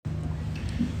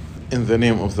In the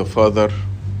name of the Father,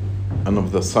 and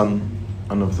of the Son,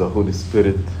 and of the Holy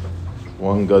Spirit,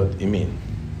 one God, Amen.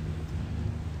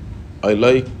 I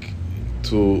like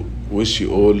to wish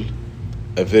you all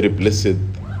a very blessed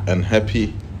and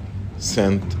happy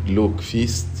St. Luke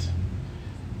feast.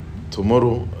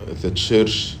 Tomorrow the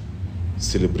church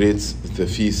celebrates the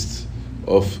feast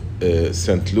of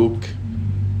St. Luke,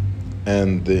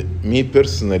 and me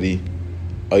personally,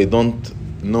 I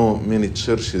don't know many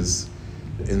churches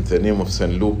in the name of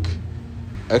St. Luke.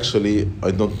 Actually, I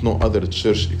don't know other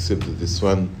church except this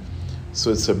one.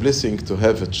 So it's a blessing to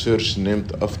have a church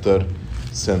named after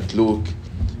St. Luke,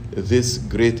 this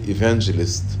great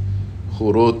evangelist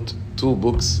who wrote 2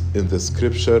 books in the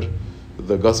scripture,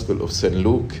 the Gospel of St.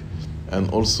 Luke and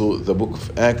also the book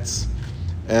of Acts.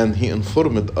 And he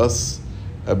informed us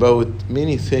about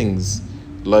many things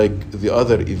like the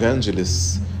other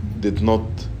evangelists did not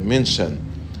mention,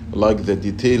 like the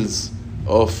details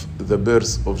of the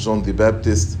birth of John the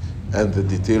Baptist and the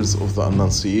details of the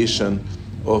Annunciation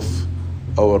of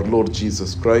our Lord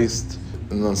Jesus Christ,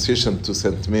 Annunciation to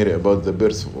Saint Mary about the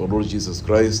birth of our Lord Jesus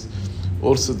Christ,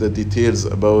 also the details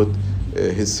about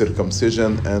his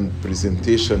circumcision and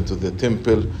presentation to the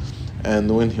temple, and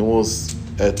when he was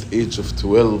at age of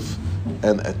 12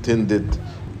 and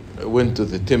went to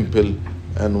the temple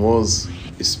and was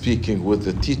speaking with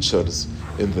the teachers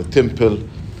in the temple.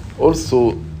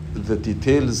 Also the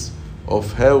details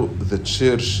of how the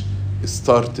church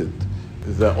started.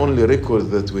 The only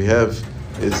record that we have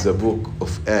is the book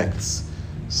of Acts.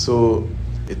 So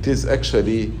it is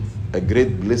actually a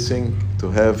great blessing to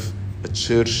have a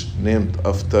church named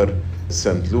after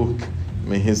St. Luke.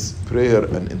 May his prayer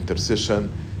and intercession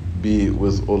be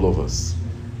with all of us.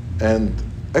 And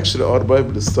actually our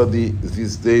Bible study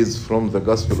these days from the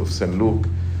Gospel of St. Luke.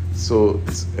 So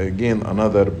it's again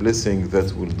another blessing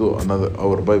that we'll do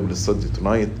our Bible study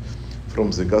tonight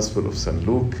from the Gospel of St.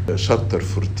 Luke, chapter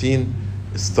 14,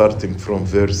 starting from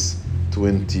verse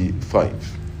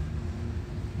 25.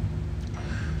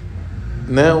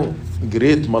 Now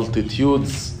great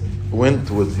multitudes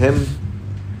went with him,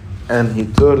 and he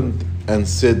turned and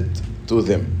said to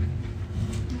them.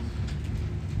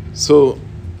 So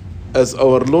as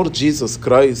our Lord Jesus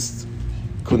Christ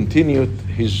continued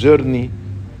his journey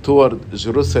toward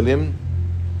Jerusalem,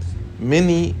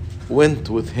 many went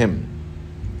with him.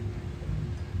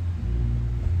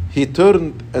 He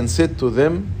turned and said to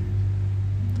them.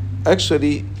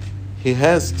 Actually, he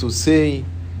has to say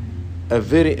a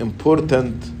very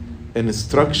important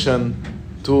instruction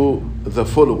to the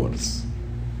followers,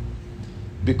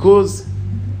 because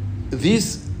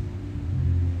these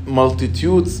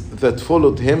multitudes that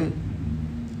followed him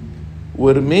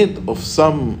were made of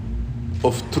some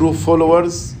of true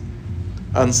followers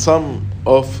and some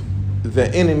of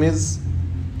the enemies,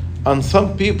 and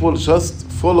some people just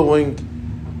following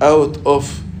out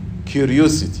of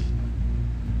curiosity.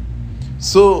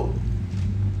 So,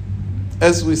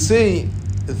 as we say,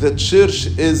 the church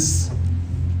is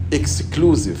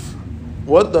exclusive.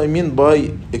 What do I mean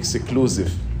by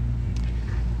exclusive?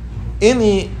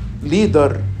 Any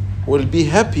leader will be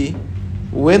happy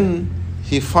when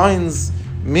he finds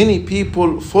many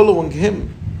people following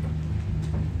him,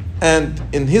 and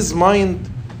in his mind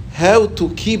how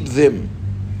to keep them,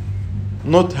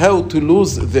 not how to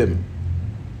lose them.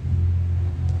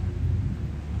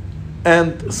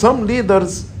 And some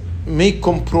leaders may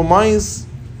compromise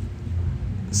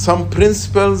some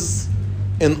principles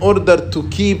in order to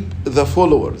keep the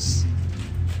followers.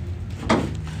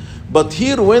 But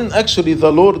here, when actually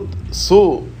the Lord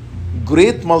saw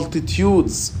great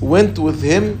multitudes went with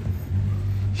him,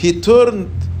 he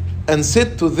turned and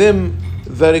said to them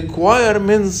the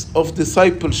requirements of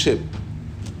discipleship.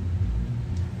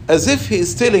 As if he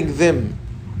is telling them,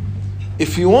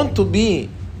 if you want to be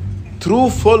true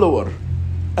follower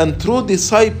and true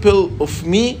disciple of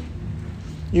me,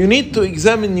 you need to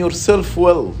examine yourself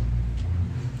well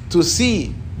to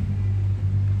see,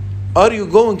 are you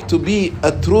going to be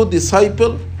a true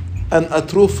disciple and a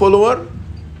true follower?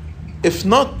 If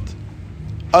not,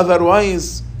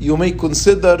 otherwise you may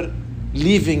consider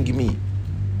leaving me.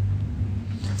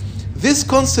 This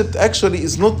concept actually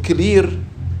is not clear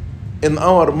in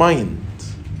our mind.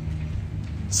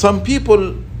 Some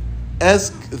people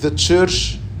ask the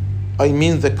church, I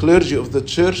mean the clergy of the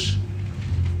church,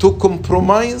 to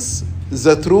compromise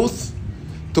the truth,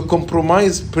 to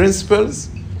compromise principles,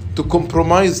 to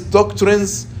compromise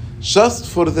doctrines just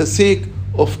for the sake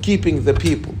of keeping the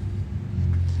people.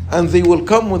 And they will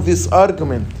come with this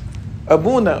argument,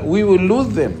 Abuna, we will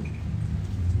lose them.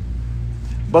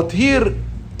 But here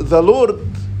the Lord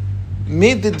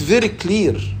made it very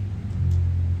clear.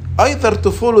 either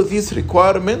to follow these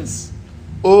requirements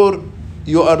or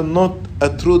you are not a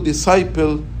true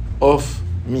disciple of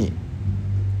me.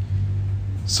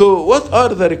 So what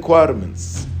are the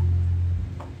requirements?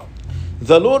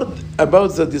 The Lord,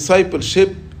 about the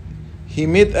discipleship, he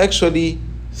made actually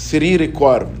 3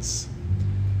 requirements.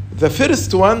 The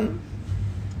first one,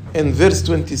 in verse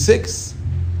 26,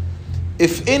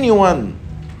 if anyone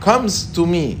comes to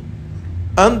me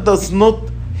and does not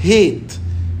hate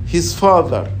his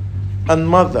father and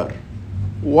mother,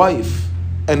 wife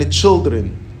and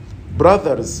children,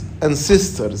 brothers and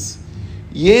sisters,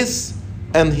 yes,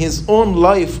 and his own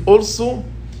life also,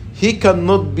 he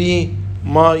cannot be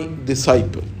my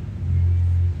disciple.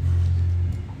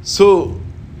 So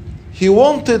he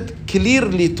wanted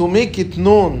clearly to make it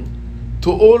known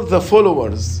to all the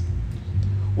followers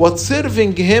what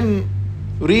serving him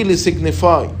really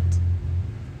signified.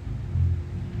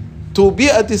 To be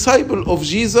a disciple of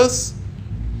Jesus,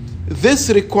 this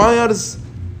requires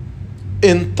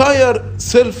entire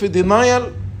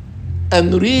self-denial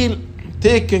and real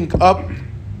taking up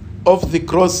of the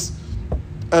cross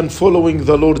and following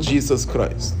the Lord Jesus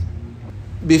Christ.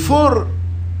 Before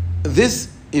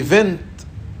this event,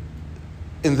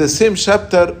 in the same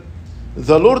chapter,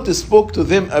 the Lord spoke to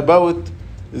them about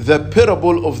the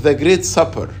parable of the Great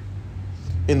Supper,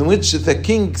 in which the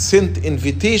king sent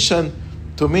invitation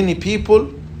to many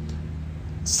people.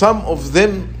 Some of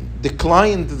them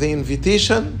declined the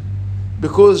invitation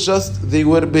because just they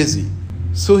were busy.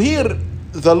 So here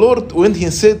the Lord, when he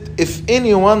said, if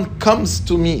anyone comes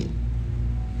to me,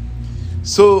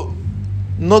 so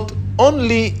not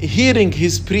only hearing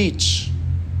his preach,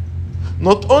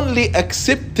 not only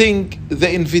accepting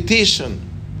the invitation,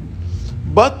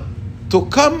 but to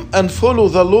come and follow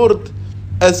the Lord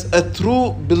as a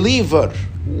true believer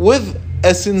with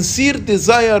a sincere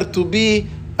desire to be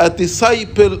a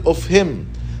disciple of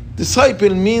him.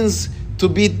 Disciple means to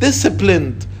be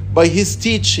disciplined by his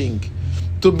teaching,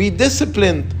 to be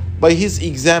disciplined by his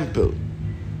example.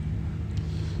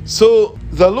 So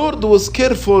the Lord was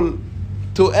careful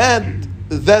to add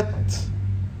that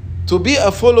to be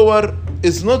a follower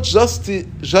is not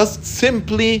just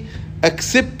simply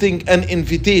accepting an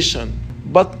invitation,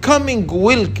 but coming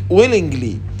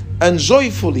willingly and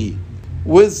joyfully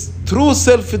with true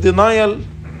self-denial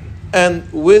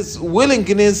and with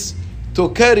willingness to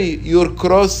carry your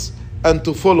cross and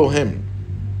to follow him.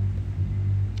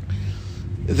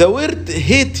 The word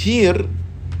hate here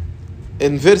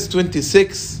in verse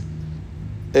 26,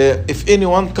 if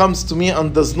anyone comes to me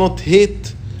and does not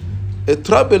hate, it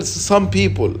troubles some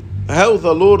people how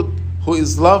the Lord, who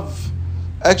is love,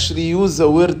 actually use the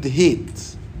word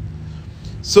hate.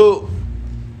 So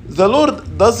the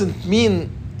Lord doesn't mean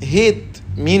hate,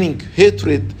 meaning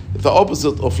hatred, the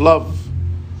opposite of love.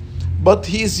 But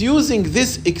he is using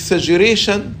this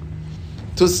exaggeration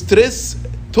to stress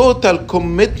total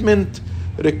commitment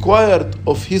required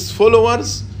of his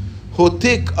followers who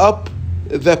take up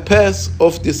the path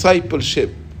of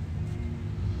discipleship,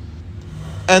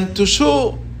 and to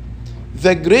show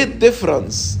the great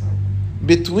difference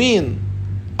between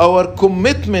our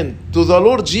commitment to the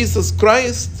Lord Jesus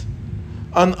Christ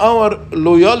and our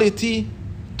loyalty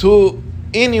to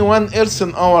anyone else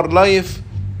in our life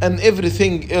and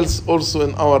everything else also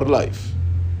in our life.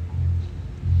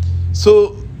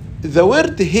 So the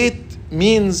word hate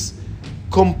means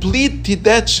complete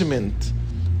detachment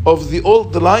of the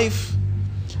old life,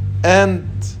 and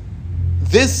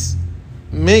this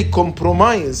may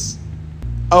compromise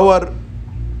our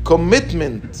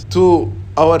commitment to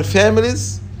our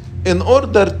families in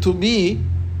order to be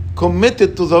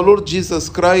committed to the Lord Jesus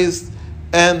Christ,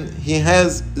 and he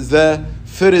has the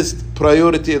first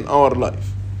priority in our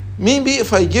life. Maybe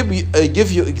if I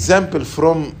give you example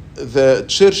from the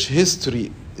church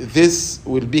history, this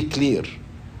will be clear.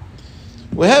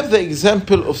 We have the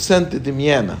example of Saint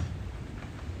Damiana.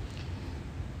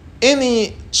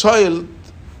 Any child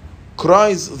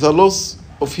cries the loss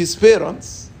of his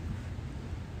parents.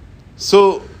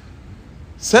 So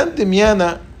Saint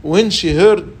Damiana, when she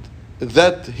heard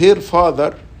that her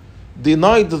father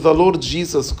denied the Lord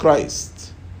Jesus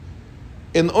Christ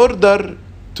in order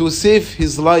to save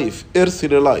his life,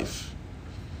 earthly life,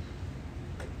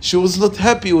 she was not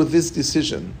happy with this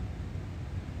decision,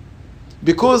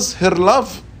 because her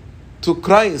love to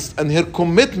Christ and her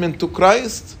commitment to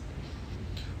Christ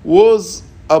was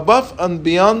above and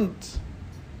beyond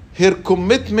her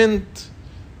commitment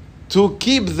to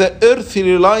keep the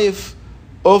earthly life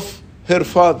of her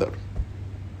father.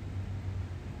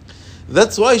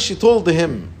 That's why she told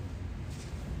him,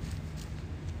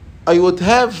 I would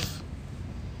have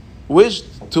wished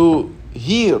to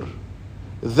hear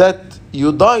that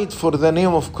you died for the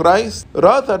name of Christ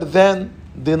rather than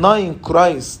denying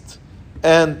Christ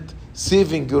and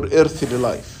saving your earthly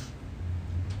life.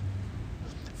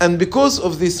 And because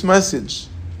of this message,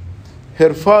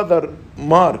 her father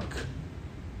Mark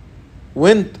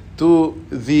went to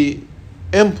the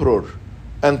emperor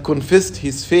and confessed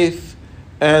his faith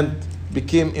and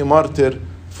became a martyr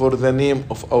for the name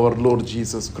of our Lord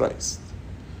Jesus Christ.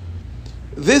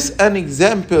 This is an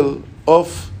example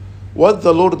of what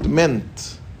the Lord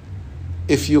meant.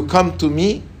 If you come to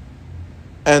me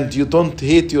and you don't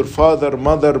hate your father,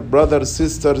 mother, brothers,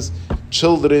 sisters,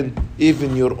 children,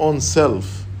 even your own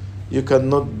self, you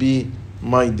cannot be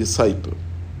my disciple.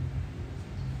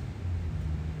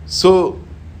 So,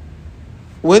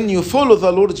 when you follow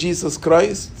the Lord Jesus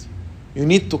Christ, you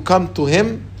need to come to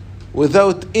Him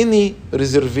without any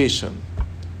reservation.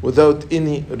 Without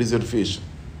any reservation.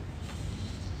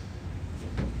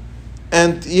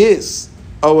 And yes,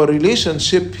 our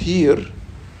relationship here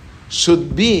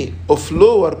should be of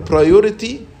lower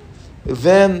priority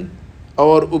than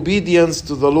our obedience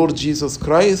to the Lord Jesus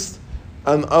Christ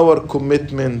and our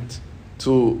commitment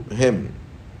to Him.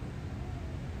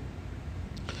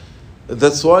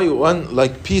 That's why one,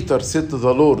 like Peter, said to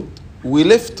the Lord, we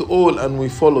left all and we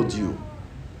followed you.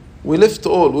 We left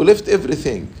all, we left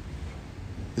everything.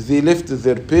 They left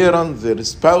their parents, their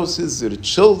spouses, their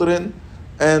children,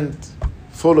 and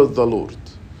followed the Lord.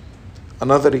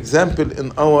 Another example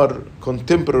in our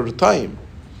contemporary time,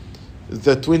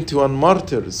 the 21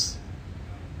 martyrs,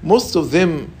 most of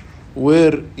them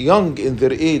were young in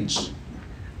their age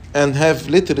and have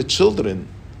little children,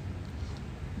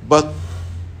 but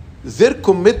their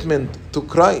commitment to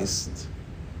Christ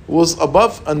was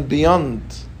above and beyond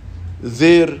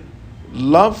their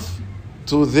love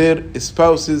to their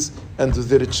spouses and to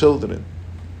their children.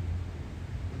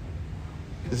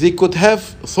 They could have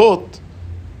thought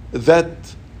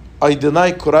that I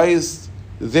deny Christ,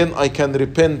 then I can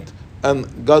repent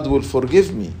and God will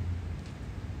forgive me.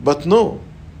 But no,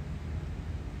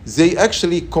 they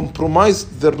actually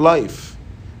compromised their life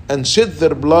and shed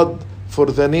their blood for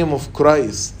the name of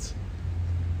Christ.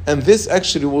 And this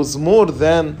actually was more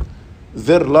than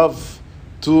their love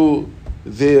to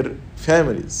their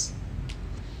families.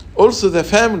 Also, the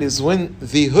families, when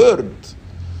they heard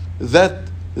that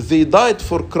they died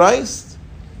for Christ,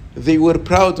 they were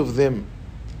proud of them.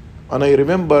 And I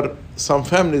remember some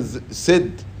families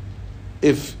said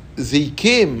if they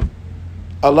came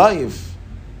alive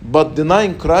but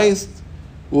denying Christ,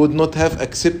 we would not have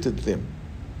accepted them.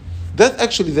 That's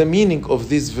actually the meaning of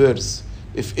this verse.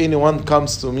 If anyone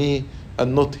comes to me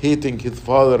and not hating his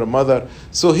father or mother.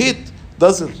 So hate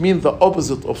doesn't mean the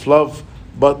opposite of love,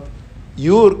 but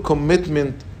your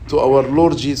commitment to our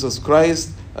Lord Jesus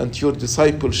Christ and your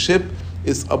discipleship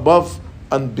is above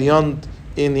and beyond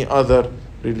any other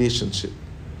relationship.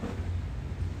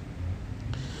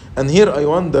 And here I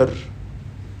wonder,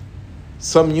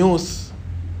 some youth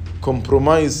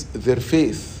compromise their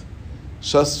faith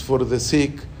just for the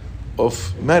sake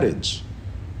of marriage.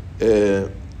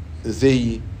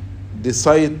 They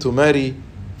decide to marry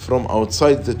from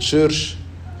outside the church,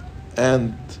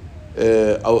 and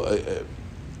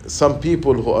some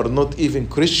people who are not even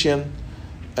Christian,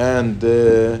 and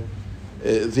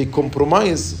they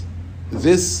compromise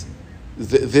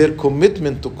their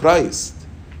commitment to Christ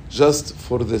just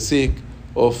for the sake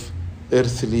of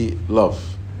earthly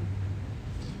love.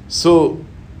 So,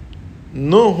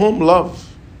 no home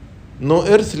love, no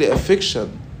earthly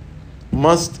affection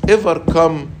must ever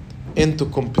come into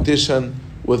competition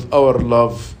with our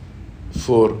love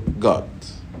for God.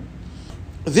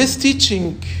 This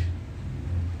teaching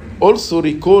also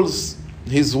recalls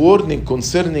his warning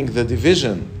concerning the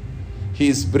division he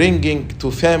is bringing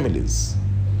to families.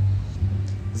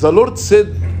 The Lord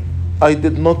said, I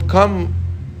did not come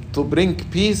to bring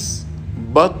peace,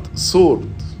 but sword.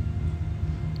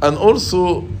 And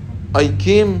also, I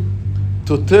came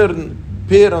to turn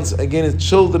parents against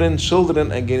children,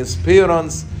 children against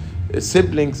parents,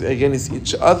 siblings against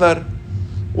each other.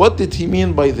 What did he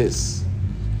mean by this?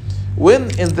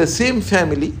 When in the same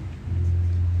family,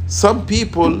 some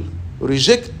people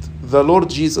reject the Lord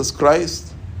Jesus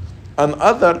Christ, and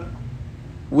others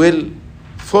will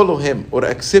follow him or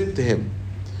accept him.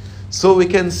 So we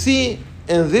can see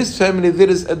in this family there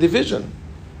is a division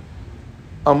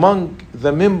among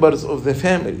the members of the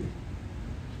family.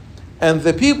 And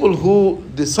the people who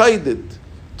decided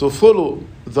to follow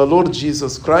the Lord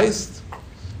Jesus Christ,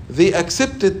 they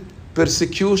accepted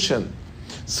persecution.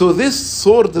 So this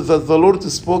sword that the Lord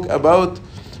spoke about,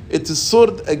 it is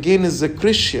sword against the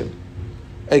Christian,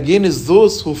 against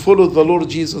those who follow the Lord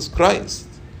Jesus Christ.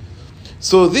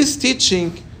 So this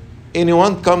teaching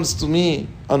anyone comes to me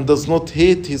and does not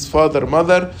hate his father,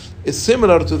 mother, is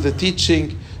similar to the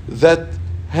teaching that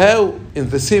how in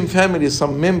the same family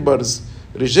some members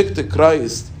reject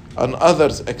Christ and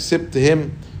others accept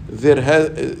him,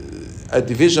 a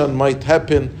division might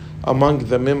happen among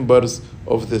the members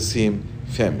of the same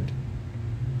family.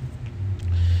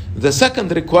 The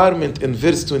second requirement in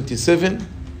verse 27,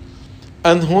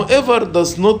 and whoever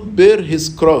does not bear his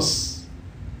cross,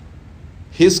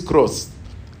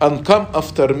 and come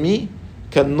after me,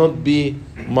 cannot be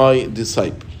my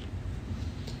disciple.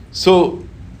 So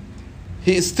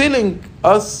he is telling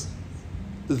us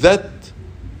that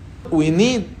we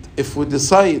need, if we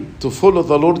decide to follow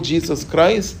the Lord Jesus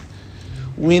Christ,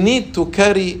 we need to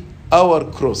carry our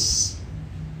cross.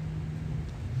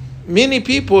 Many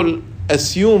people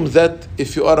assume that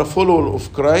if you are a follower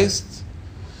of Christ,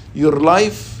 your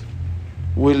life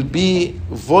will be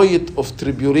void of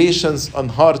tribulations and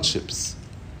hardships.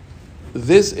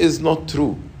 This is not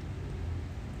true.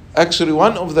 Actually,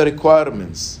 one of the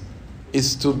requirements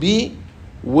is to be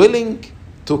willing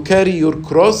to carry your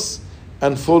cross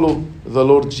and follow the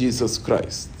Lord Jesus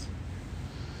Christ.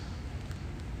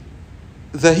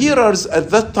 The hearers at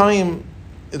that time,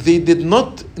 they did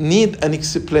not need an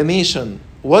explanation.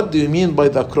 What do you mean by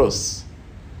the cross?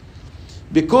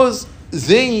 Because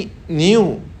they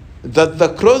knew that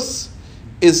the cross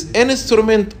is an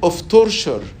instrument of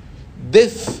torture,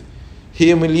 death,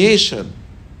 humiliation.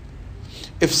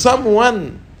 If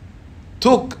someone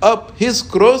took up his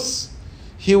cross,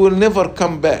 he will never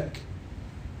come back.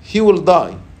 He will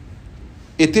die.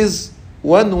 It is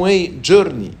one-way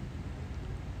journey.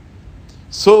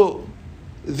 So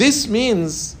this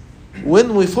means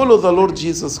when we follow the Lord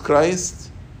Jesus Christ,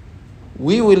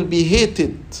 we will be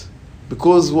hated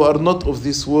because we are not of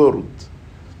this world.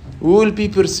 We will be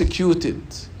persecuted.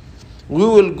 We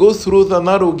will go through the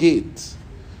narrow gate.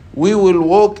 We will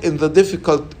walk in the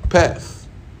difficult path.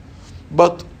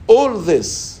 But all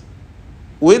this,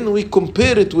 when we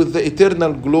compare it with the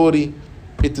eternal glory,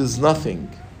 it is nothing.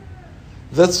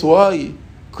 That's why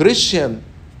Christians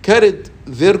carried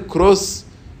their cross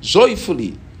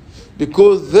joyfully,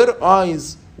 because their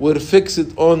eyes were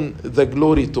fixed on the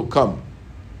glory to come.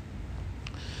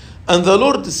 And the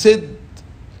Lord said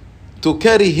to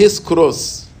carry his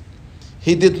cross.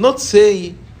 He did not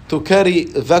say to carry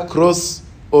the cross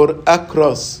or a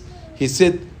cross. He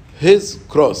said his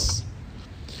cross.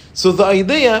 So the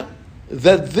idea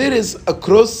that there is a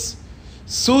cross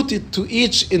suited to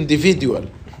each individual,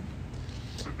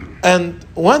 and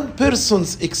one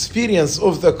person's experience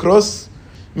of the cross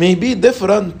may be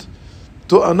different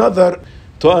to another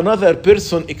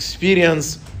person's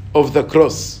experience of the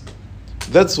cross.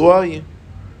 That's why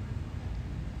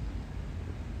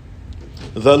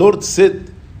the Lord said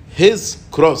his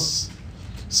cross.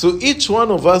 So each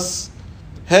one of us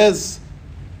has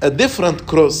a different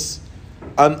cross,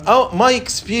 and my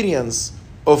experience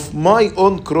of my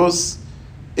own cross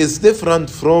is different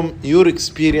from your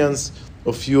experience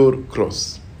of your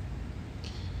cross.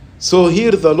 So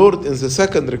here the Lord in the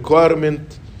second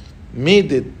requirement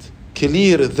made it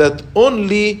clear that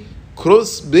only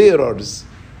cross bearers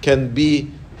can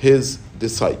be his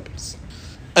disciples.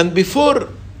 And before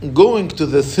going to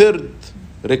the third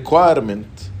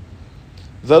requirement,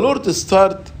 the Lord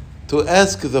started to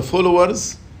ask the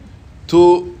followers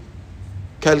to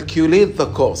calculate the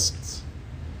costs.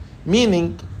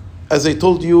 Meaning, as I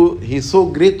told you, he saw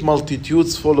great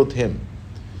multitudes followed him.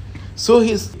 So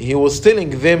he was telling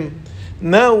them,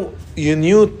 now you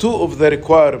knew two of the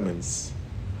requirements.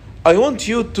 I want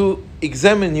you to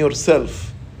examine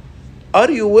yourself. Are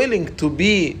you willing to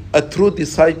be a true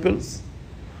disciple?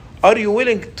 Are you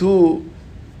willing to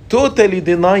totally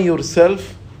deny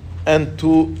yourself and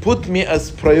to put me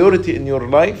as priority in your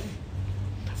life?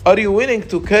 Are you willing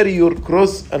to carry your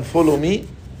cross and follow me?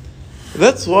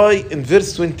 That's why in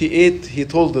verse 28 he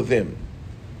told them,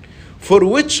 for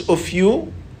which of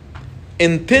you,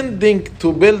 intending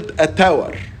to build a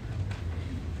tower,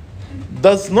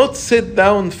 does not sit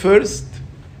down first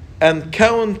and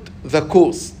count the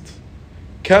cost,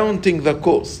 counting the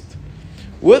cost,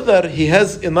 whether he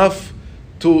has enough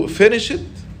to finish it,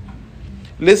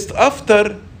 lest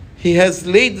after he has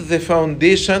laid the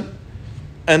foundation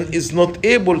and is not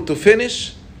able to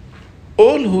finish,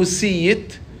 all who see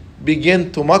it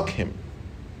begin to mock him.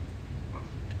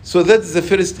 So that's the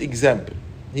first example.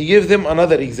 He gave them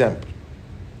another example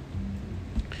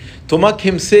to mock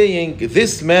him, saying,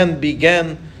 this man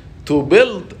began to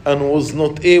build and was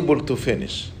not able to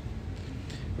finish.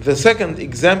 The second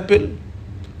example,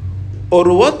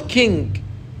 or what king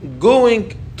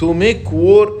going to make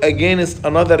war against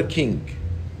another king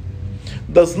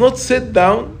does not sit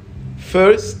down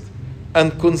first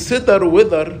and consider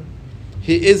whether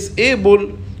he is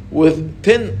able with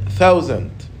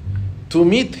 10,000 to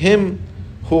meet him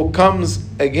who comes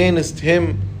against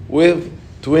him with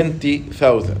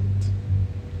 20,000.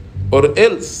 Or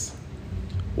else,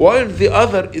 while the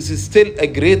other is still a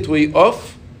great way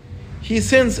off, he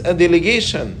sends a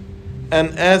delegation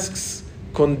and asks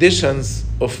conditions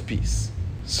of peace.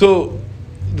 So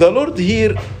the Lord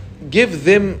here gives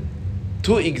them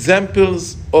two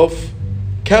examples of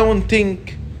counting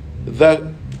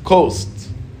the cost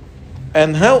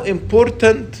and how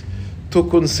important to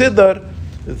consider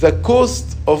the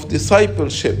cost of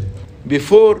discipleship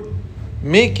before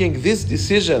making this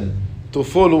decision to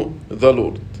follow the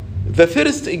Lord. The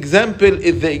first example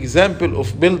is the example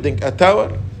of building a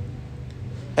tower,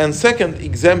 and second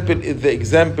example is the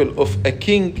example of a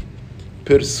king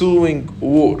pursuing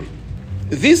war.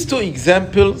 These two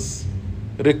examples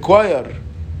require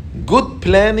good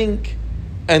planning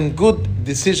and good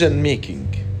decision making.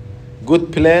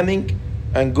 Good planning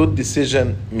and good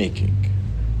decision making.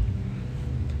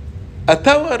 A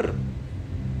tower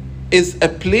is a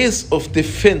place of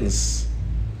defense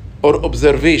or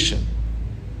observation,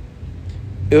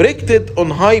 erected on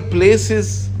high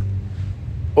places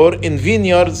or in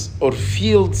vineyards or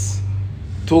fields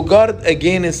to guard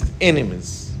against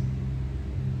enemies.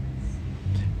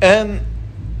 And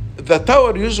the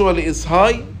tower usually is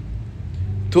high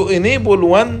to enable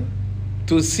one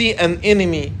to see an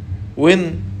enemy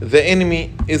when the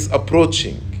enemy is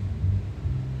approaching.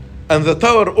 And the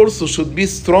tower also should be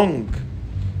strong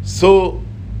so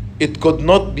it could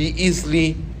not be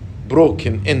easily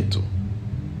broken into.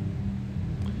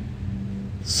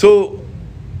 So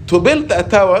to build a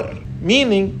tower,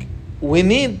 meaning we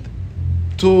need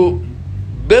to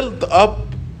build up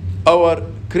our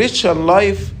Christian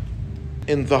life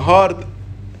in the heart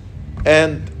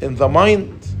and in the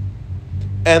mind,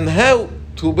 and how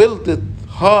to build it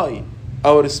high.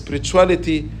 Our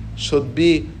spirituality should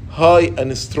be high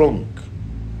and strong.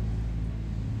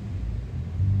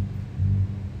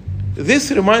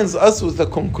 This reminds us with the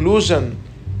conclusion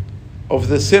of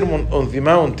the Sermon on the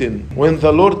Mountain, when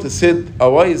the Lord said, "A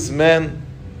wise man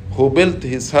who built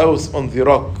his house on the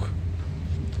rock."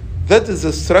 That is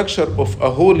the structure of a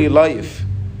holy life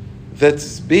that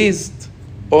is based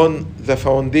on the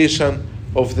foundation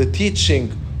of the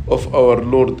teaching of our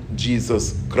Lord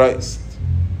Jesus Christ.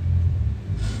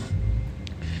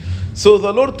 So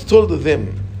the Lord told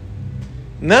them,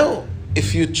 now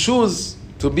if you choose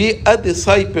to be a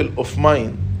disciple of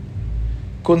mine,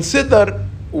 consider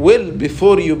well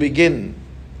before you begin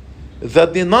the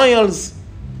denials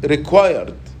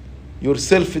required, your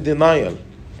self-denial,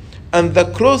 and the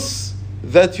cross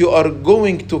that you are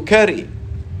going to carry.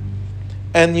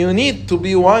 And you need to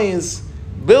be wise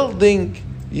building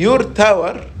your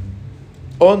tower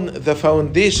on the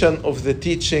foundation of the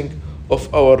teaching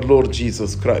of our Lord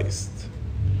Jesus Christ.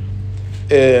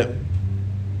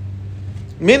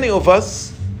 Many of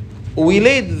us, we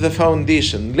laid the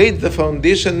foundation. Laid the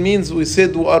foundation means we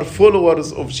said we are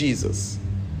followers of Jesus.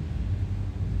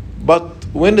 But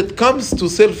when it comes to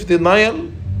self-denial,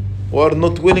 we are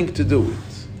not willing to do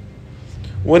it.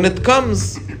 When it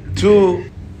comes to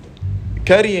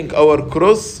carrying our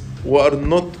cross, we are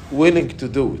not willing to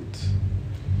do it.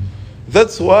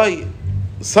 That's why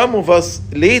some of us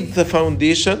laid the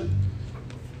foundation,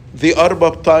 they are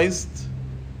baptized,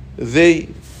 they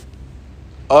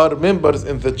are members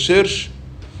in the church,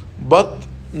 but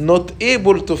not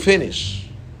able to finish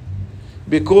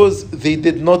because they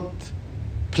did not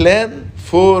plan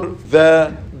for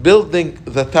the building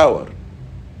the tower.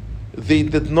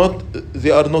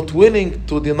 They are not willing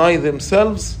to deny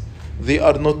themselves. They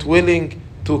are not willing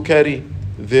to carry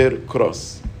their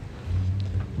cross.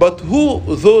 But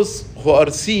those who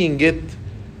are seeing it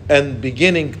and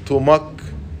beginning to mock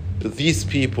these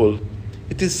people,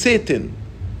 it is Satan.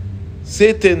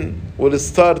 Satan will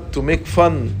start to make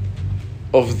fun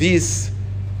of these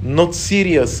not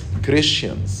serious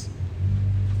Christians.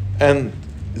 And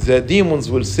the demons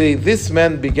will say, this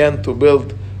man began to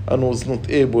build and was not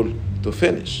able to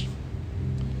finish.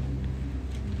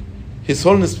 His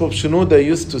Holiness Pope Shenouda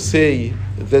used to say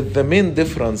that the main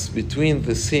difference between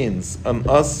the saints and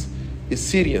us is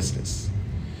seriousness.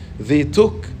 They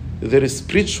took their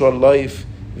spiritual life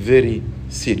very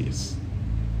serious.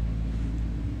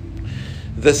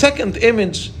 The second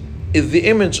image is the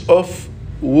image of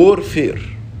warfare.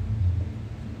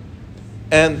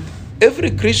 And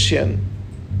every Christian,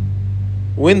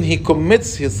 when he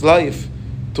commits his life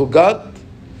to God,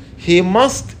 he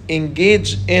must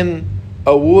engage in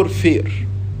a warfare.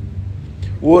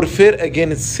 Warfare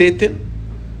against Satan,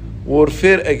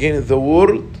 warfare against the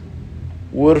world,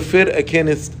 warfare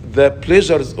against the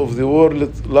pleasures of the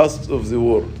world, lusts of the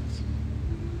world.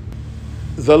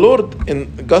 The Lord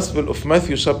in the Gospel of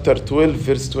Matthew chapter 12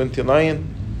 verse 29,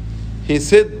 he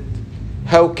said,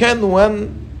 how can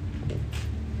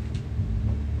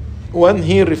one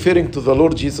here referring to the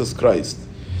Lord Jesus Christ,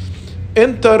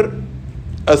 enter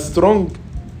a strong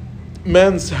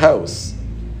man's house,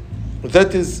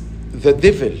 that is the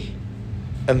devil,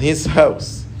 and his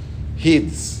house,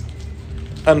 Hades,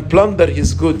 and plunder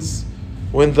his goods,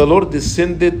 when the Lord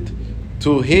descended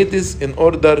to Hades in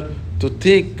order to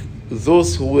take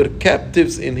those who were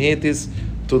captives in Hades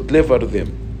to deliver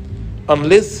them,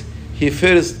 unless he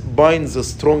first binds a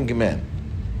strong man.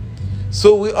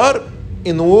 So we are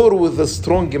in war with the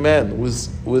strong man,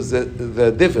 with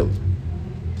the devil.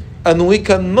 And we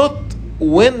cannot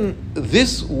win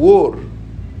this war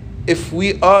if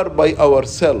we are by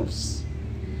ourselves,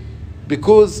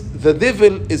 because the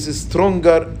devil is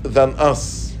stronger than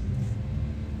us.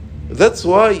 That's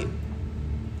why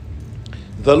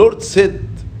the Lord said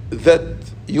that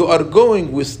you are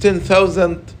going with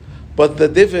 10,000, but the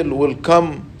devil will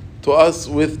come to us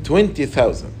with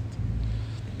 20,000.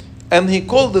 And he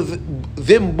called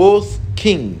them both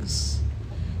kings.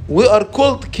 We are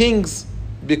called kings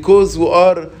because we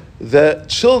are the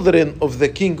children of the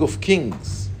King of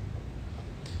Kings.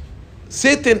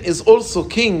 Satan is also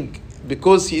king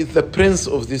because he is the prince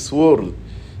of this world.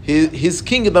 His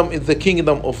kingdom is the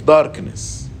kingdom of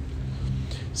darkness.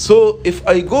 So if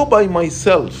I go by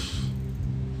myself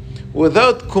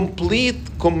without complete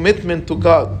commitment to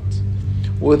God,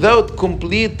 without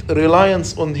complete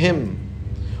reliance on Him,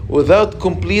 without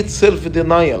complete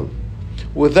self-denial,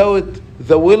 without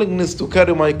the willingness to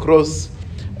carry my cross,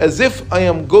 as if I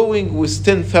am going with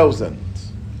 10,000,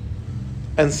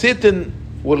 and Satan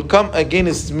will come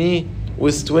against me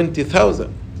with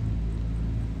 20,000.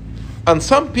 And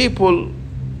some people,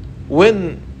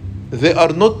 when they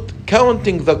are not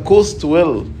counting the cost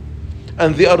well,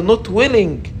 and they are not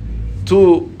willing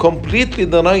to completely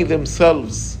deny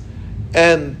themselves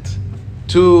and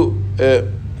to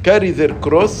carry their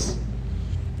cross,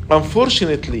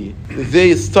 unfortunately,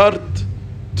 they start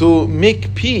to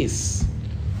make peace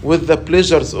with the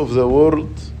pleasures of the world,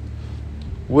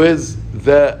 with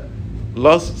the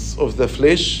lusts of the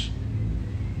flesh.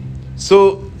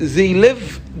 So they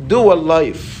live dual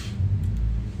life.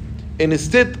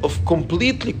 Instead of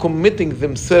completely committing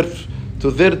themselves to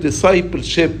their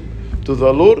discipleship to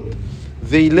the Lord,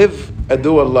 they live a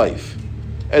dual life,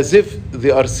 as if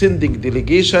they are sending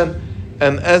delegation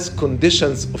and as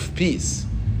conditions of peace.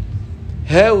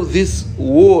 How this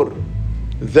war,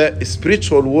 the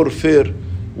spiritual warfare,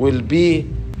 will be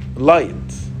light.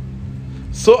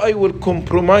 So I will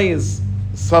compromise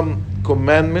some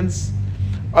commandments,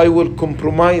 I will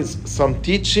compromise some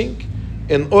teaching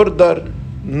in order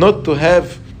not to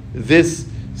have this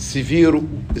severe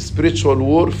spiritual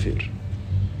warfare.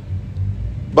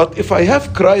 But if I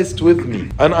have Christ with me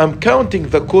and I'm counting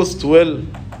the cost well,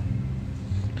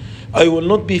 I will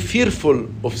not be fearful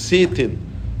of Satan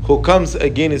who comes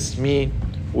against me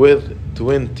with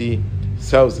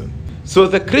 20,000. So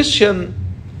the Christian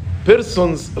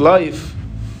person's life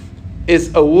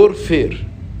is a warfare.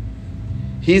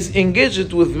 He is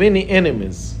engaged with many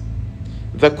enemies.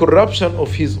 The corruption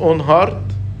of his own heart,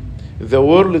 the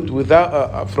world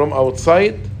without, from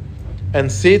outside,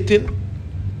 and Satan,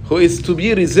 who is to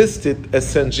be resisted, as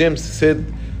St. James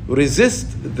said,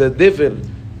 resist the devil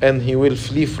and he will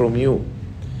flee from you.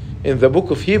 In the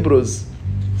book of Hebrews,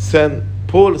 St.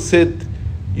 Paul said,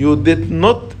 you did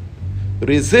not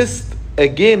resist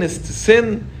against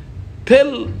sin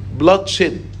till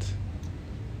bloodshed.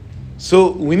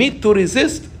 So we need to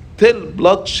resist till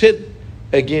bloodshed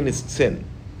against sin.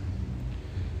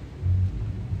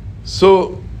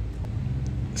 So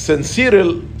St.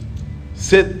 Cyril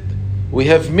said, we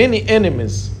have many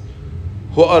enemies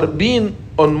who are being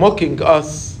on mocking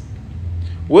us,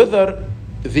 whether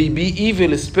they be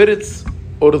evil spirits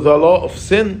or the law of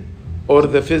sin or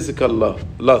the physical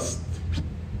lust.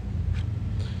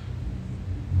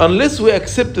 Unless we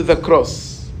accept the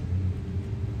cross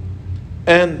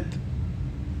and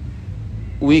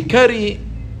we carry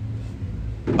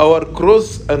our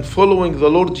cross and following the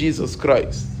Lord Jesus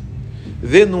Christ,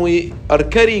 then we are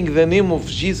carrying the name of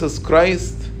Jesus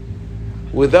Christ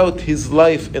without His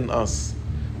life in us.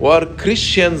 We are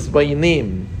Christians by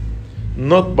name,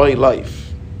 not by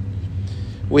life.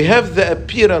 We have the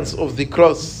appearance of the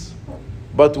cross,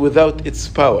 but without its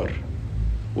power.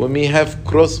 We may have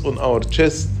cross on our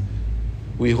chest,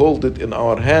 we hold it in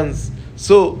our hands,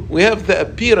 so we have the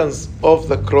appearance of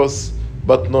the cross,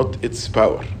 but not its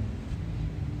power.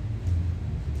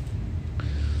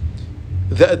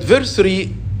 The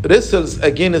adversary wrestles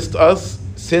against us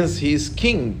since he is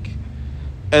king,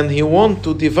 and he wants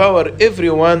to devour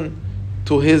everyone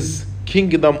to his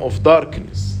kingdom of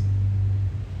darkness.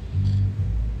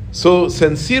 So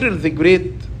St. Cyril the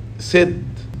Great said,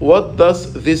 what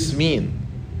does this mean?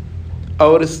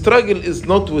 Our struggle is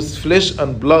not with flesh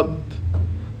and blood,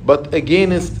 but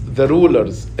against the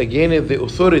rulers, against the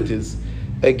authorities,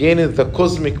 against the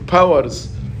cosmic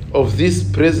powers of this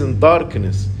present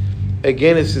darkness,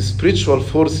 against the spiritual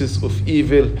forces of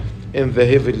evil in the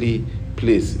heavenly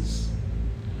places.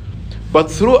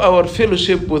 But through our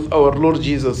fellowship with our Lord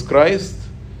Jesus Christ,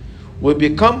 we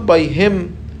become by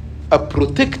him a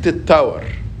protected tower,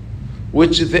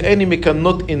 which the enemy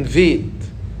cannot invade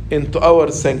into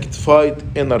our sanctified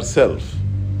inner self.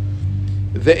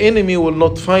 The enemy will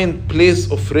not find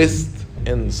place of rest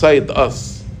inside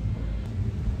us.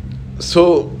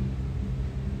 So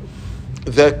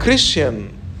the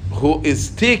Christian who is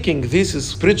taking this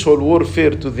spiritual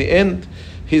warfare to the end,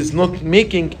 he is not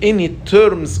making any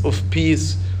terms of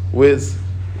peace with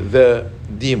the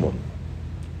demon,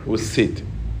 with Satan.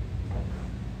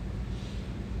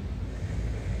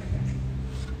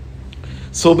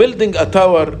 So building a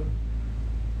tower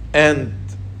and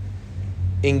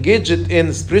engaged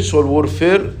in spiritual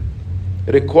warfare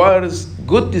requires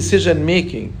good decision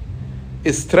making,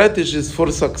 strategies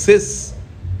for success,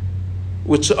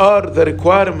 which are the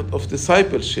requirement of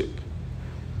discipleship.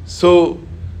 So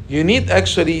you need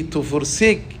actually to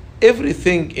forsake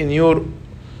everything in your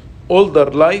older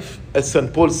life. As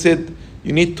St. Paul said,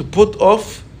 you need to put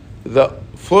off the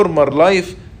former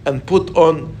life and put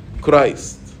on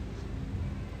Christ.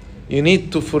 You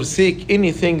need to forsake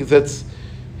anything that's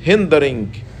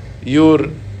hindering your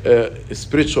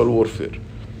spiritual warfare.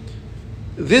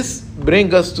 This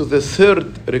brings us to the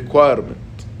third requirement.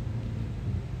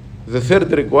 The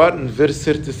third requirement, verse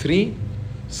 33,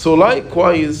 so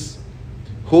likewise,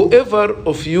 whoever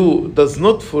of you does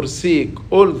not forsake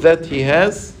all that he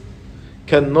has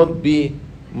cannot be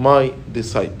my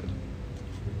disciple.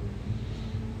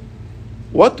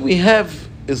 What we have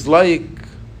is like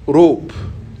rope.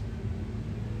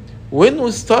 When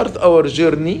we start our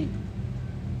journey,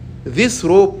 this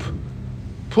rope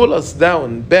pulls us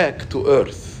down back to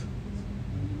earth.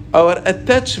 Our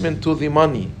attachment to the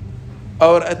money,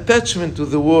 our attachment to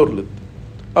the world,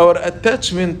 our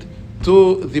attachment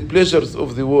to the pleasures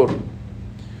of the world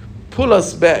pull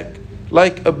us back,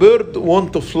 like a bird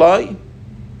wants to fly,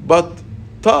 but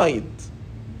tied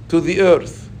to the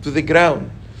earth, to the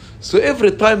ground. So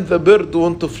every time the bird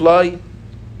wants to fly,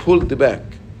 pulled back.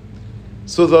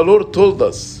 So the Lord told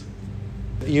us,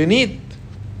 you need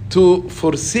to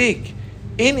forsake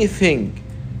anything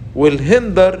will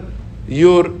hinder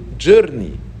your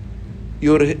journey.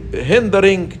 You're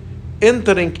hindering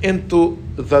entering into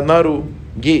the narrow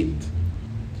gate.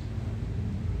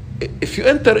 If you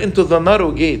enter into the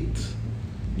narrow gate,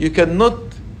 you cannot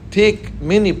take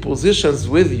many positions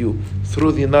with you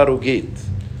through the narrow gate.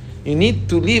 You need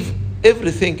to leave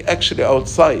everything actually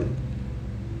outside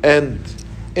and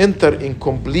enter in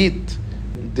complete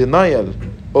denial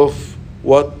of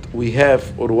what we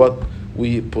have or what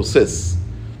we possess.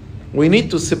 We need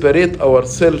to separate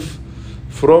ourselves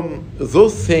from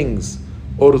those things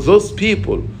or those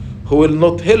people who will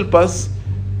not help us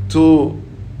to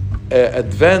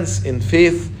advance in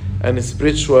faith and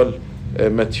spiritual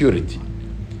maturity,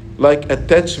 like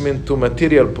attachment to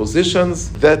material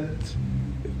possessions that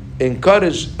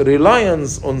encourage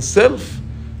reliance on self,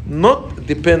 not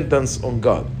dependence on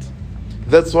God.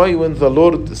 That's why when the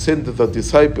Lord sent the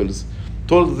disciples,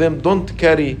 told them, don't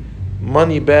carry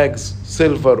money bags,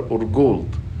 silver or gold,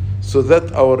 so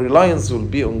that our reliance will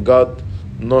be on God,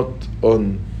 not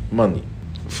on money.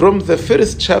 From the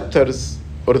first chapters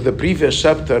or the previous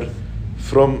chapter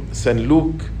from St.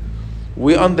 Luke,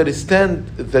 we understand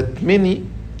that many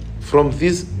from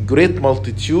this great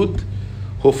multitude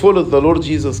who followed the Lord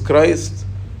Jesus Christ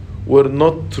were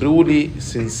not truly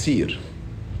sincere.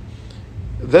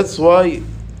 That's why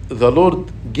the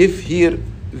Lord gave here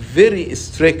very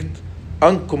strict,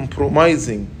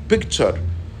 uncompromising picture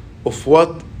of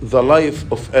what the life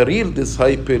of a real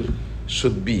disciple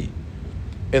should be,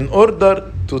 in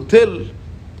order to tell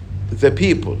the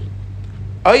people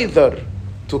either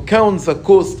to count the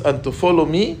cost and to follow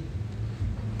me,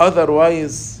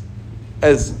 otherwise,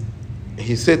 as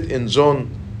he said in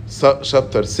John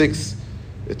chapter 6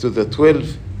 to the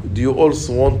 12, do you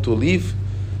also want to leave?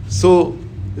 So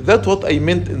that's what I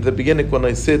meant in the beginning when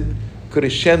I said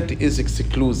Christianity is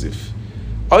exclusive.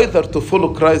 Either to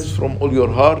follow Christ from all your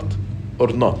heart or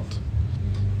not.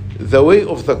 The way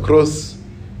of the cross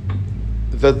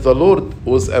that the Lord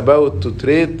was about to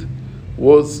tread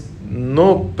was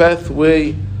no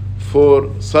pathway for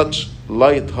such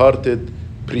light-hearted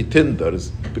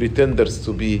pretenders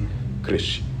to be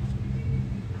Christian.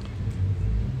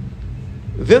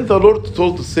 Then the Lord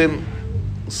told him,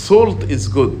 salt is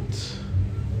good,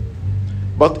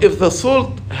 but if the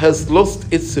salt has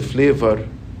lost its flavor,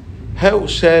 how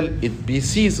shall it be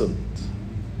seasoned?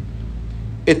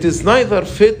 It is neither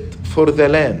fit for the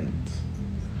land,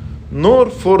 nor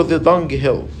for the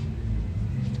dunghill,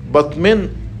 but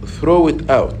men throw it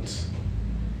out.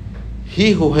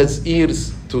 He who has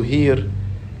ears to hear,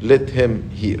 let him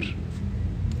hear.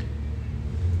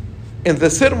 In the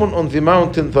Sermon on the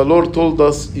Mountain, the Lord told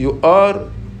us, you are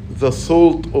the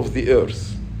salt of the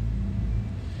earth.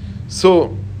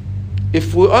 So,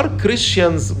 if we are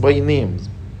Christians by name,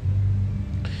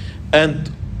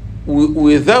 and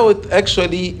without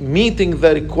actually meeting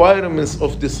the requirements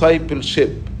of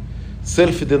discipleship,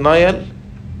 self-denial,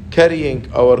 carrying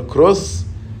our cross,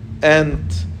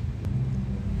 and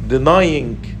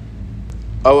denying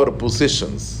our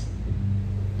positions,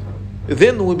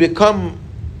 then we become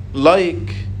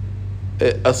like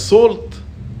a salt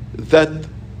that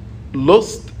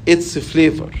lost its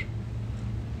flavor.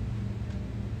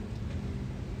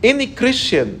 Any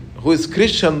Christian who is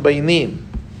Christian by name,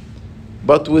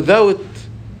 but without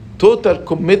total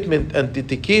commitment and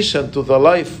dedication to the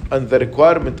life and the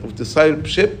requirement of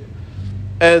discipleship,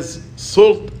 as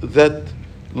salt that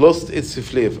lost its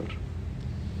flavor.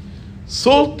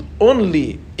 Salt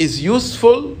only is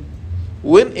useful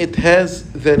when it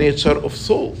has the nature of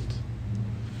salt.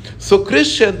 So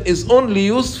Christian is only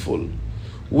useful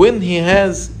when he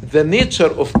has the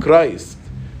nature of Christ,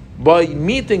 by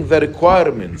meeting the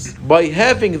requirements, by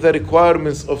having the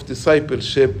requirements of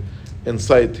discipleship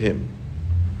inside him.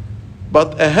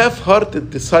 But a half-hearted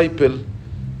disciple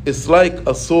is like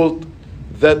a salt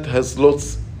that has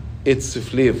lost its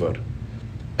flavor.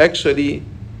 Actually,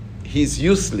 he's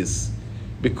useless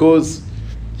because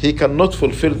he cannot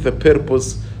fulfill the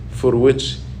purpose for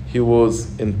which he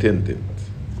was intended.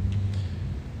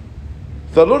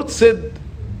 The Lord said,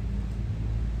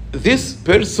 this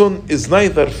person is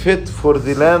neither fit for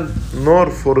the land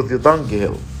nor for the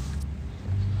dunghill.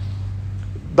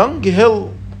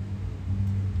 Dunghill,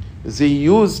 they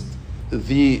used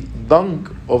the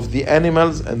dung of the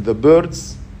animals and the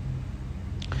birds,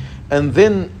 and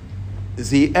then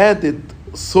they added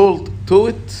salt to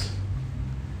it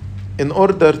in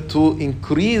order to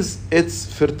increase its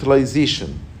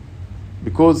fertilization,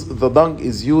 because the dung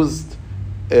is used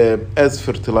as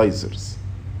fertilizers.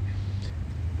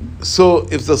 So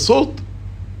if the salt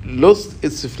lost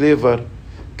its flavor,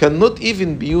 cannot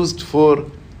even be used for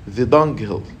the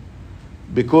dunghill,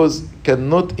 because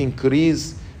cannot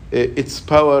increase its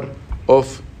power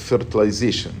of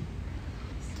fertilization.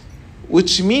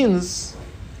 Which means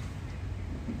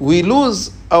we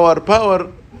lose our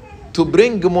power to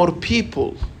bring more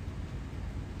people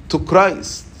to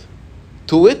Christ,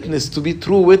 to witness, to be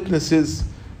true witnesses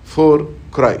for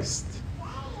Christ.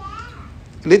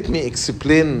 Let me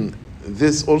explain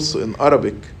this also in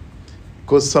Arabic,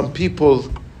 because some people,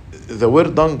 the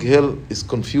word dunghill is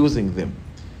confusing them.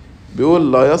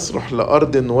 بيقول لا يصلح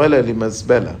لأرض ولا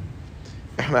لمزبلة.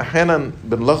 احنا احيانا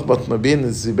بنلخبط ما بين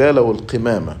الزبالة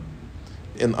والقمامة.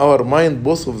 In our mind,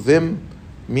 both of them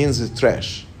means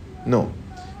trash. No.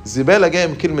 الزبالة جاية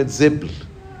من كلمة زبل،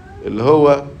 اللي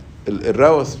هو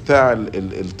الروث بتاع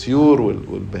الطيور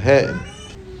والبهائم.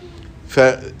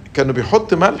 فكانوا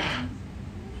بيحط ملح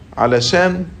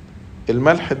علشان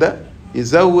الملح ده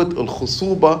يزود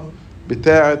الخصوبة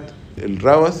بتاعة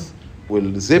الروث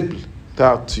والزبل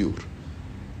بتاع الطيور.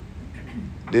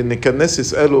 لأن كان الناس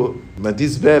يسألوا ما دي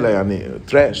زبالة يعني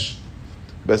تراش،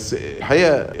 بس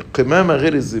الحقيقة القمامة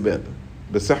غير الزبالة،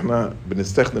 بس احنا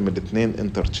بنستخدم الاثنين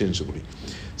interchangeably.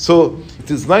 So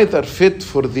it is neither fit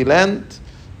for the land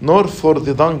nor for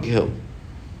the dunghill,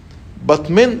 but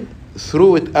men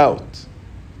threw it out.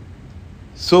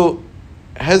 So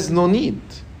has no need.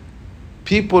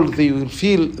 People, they will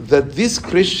feel that this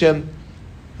Christian,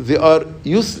 they are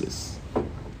useless.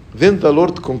 Then the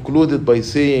Lord concluded by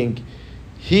saying,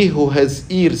 he who has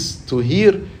ears to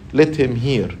hear, let him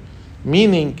hear.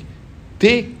 Meaning,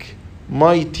 take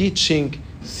my teaching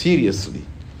seriously.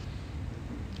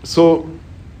 So,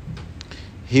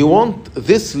 he wants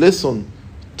this lesson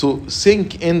to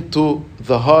sink into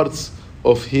the hearts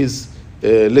of his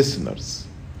listeners.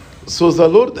 So the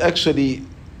Lord actually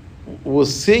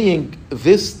was saying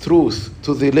this truth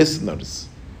to the listeners.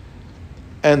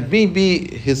 And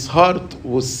maybe his heart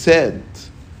was sad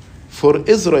for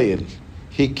Israel.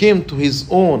 He came to his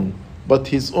own, but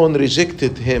his own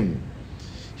rejected him.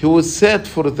 He was sad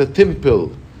for the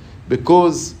temple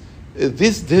because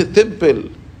this temple,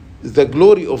 the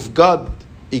glory of God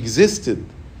existed,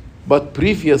 but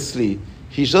previously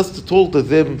he just told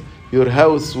them, your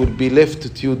house will be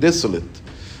left to you desolate.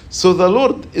 So the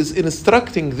Lord is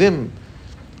instructing them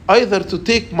either to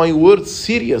take my words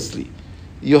seriously.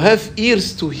 You have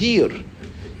ears to hear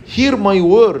my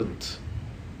word,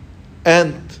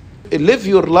 and live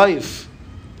your life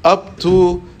up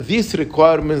to these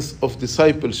requirements of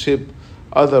discipleship.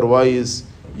 Otherwise,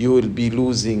 you will be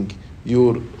losing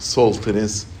your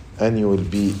saltiness and you will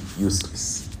be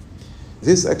useless.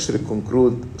 This actually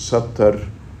concludes chapter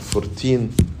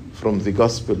 14 from the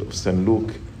Gospel of St.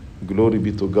 Luke. Glory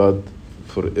be to God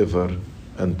forever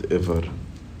and ever.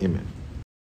 Amen.